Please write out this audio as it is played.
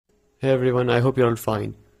Hey everyone, I hope you're all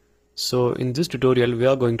fine. So in this tutorial we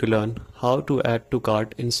are going to learn how to add to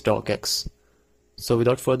cart in StockX. So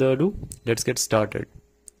without further ado, let's get started.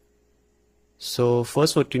 So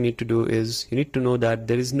first what you need to do is you need to know that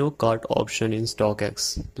there is no cart option in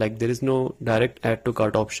StockX. Like there is no direct add to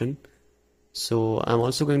cart option. So I'm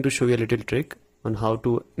also going to show you a little trick on how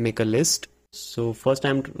to make a list. So first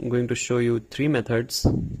I'm going to show you three methods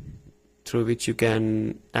through which you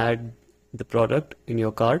can add the product in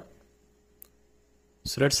your cart.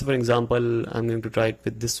 So let's say for example I'm going to try it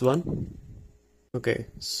with this one. Okay,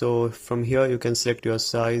 so from here you can select your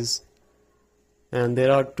size, and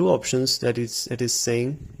there are two options that is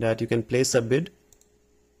saying that you can place a bid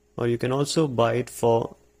or you can also buy it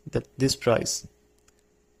for this price.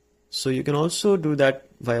 So you can also do that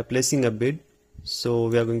via placing a bid. So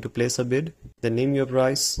we are going to place a bid, then name your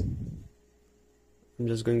price. I'm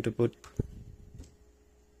just going to put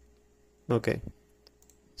okay.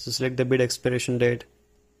 So select the bid expiration date.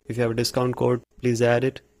 If you have a discount code, please add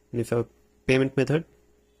it. And if you have a payment method,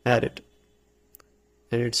 add it.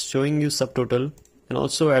 And it's showing you subtotal, and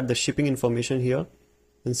also add the shipping information here.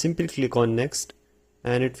 And simply click on next,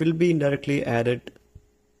 and it will be indirectly added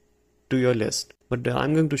to your list. But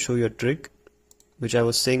I'm going to show you a trick, which I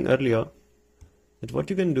was saying earlier, that what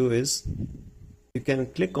you can do is you can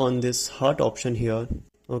click on this heart option here.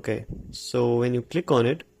 Okay, so when you click on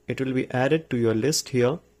it, it will be added to your list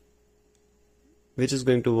here, which is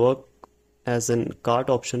going to work as a cart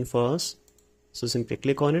option for us. So simply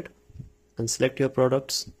click on it and select your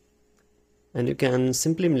products, and you can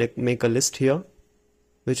simply make a list here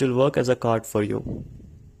which will work as a cart for you.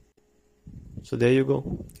 So there you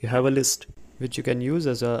go, you have a list which you can use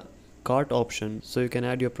as a cart option, so you can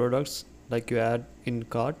add your products like you add in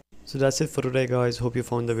cart. So that's it for today guys, hope you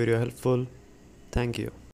found the video helpful. Thank you.